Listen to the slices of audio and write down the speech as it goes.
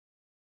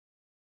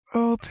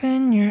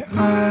Open your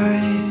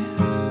eyes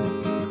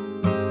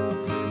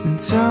and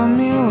tell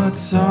me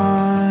what's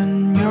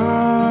on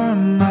your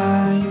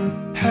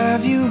mind.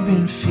 Have you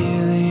been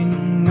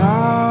feeling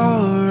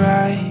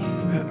alright,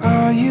 or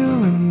are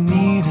you in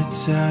need of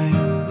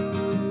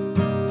time?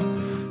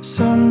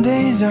 Some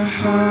days are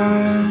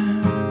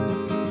hard,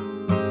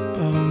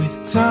 but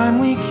with time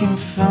we can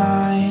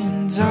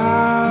find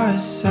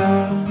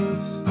ourselves.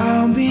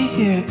 I'll be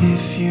here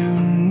if you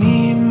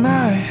need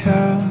my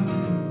help.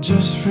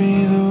 Just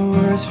free the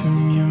words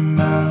from your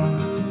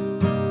mouth.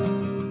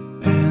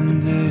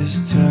 And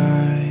this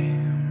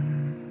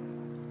time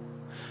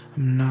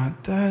I'm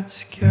not that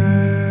scared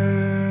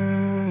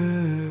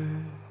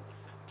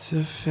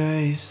to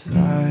face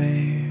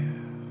life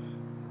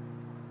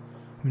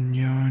when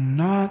you're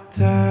not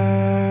there.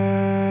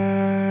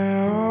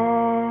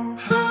 Oh,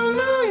 I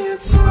know you're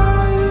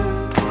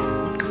tired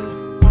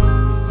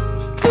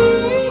of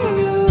being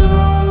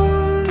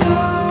alone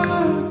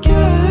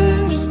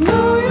again. Just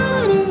know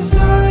your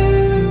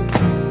desire,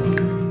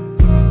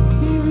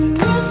 even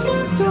if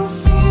you don't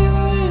feel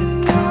it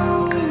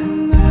now and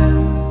then.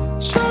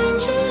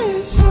 Change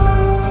is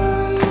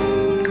hard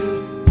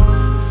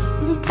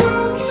with a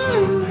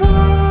broken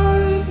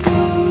heart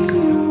in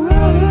your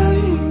way.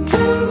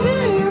 Turns to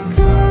your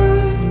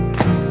gut,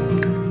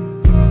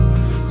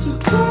 so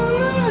don't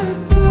let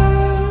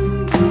them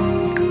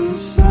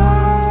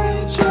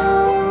decide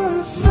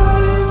your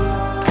fate.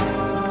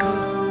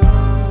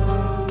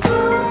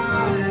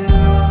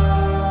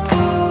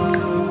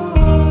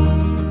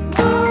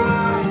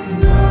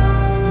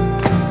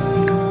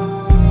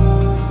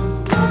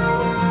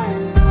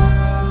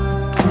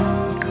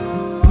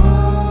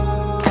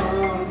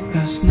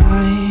 Last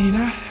night I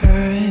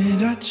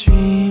had a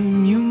dream,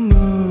 you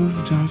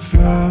moved on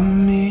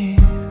from me.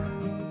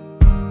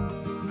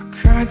 I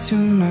cried to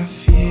my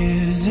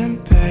fears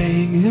and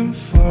begged them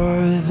for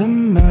the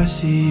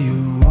mercy you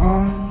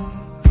won't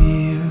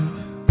leave.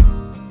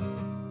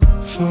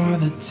 For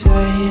the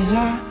days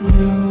I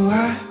knew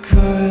I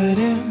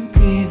couldn't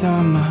breathe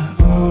on my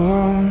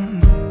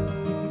own,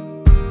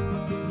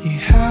 you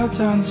held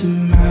onto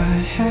my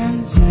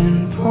hands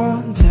and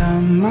pulled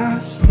down my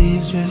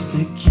sleeves just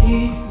to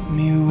keep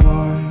me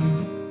warm.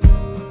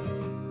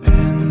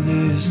 And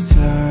this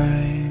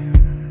time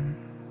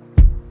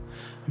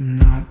I'm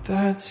not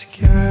that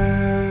scared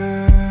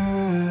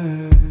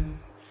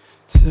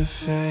to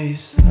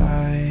face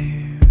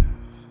life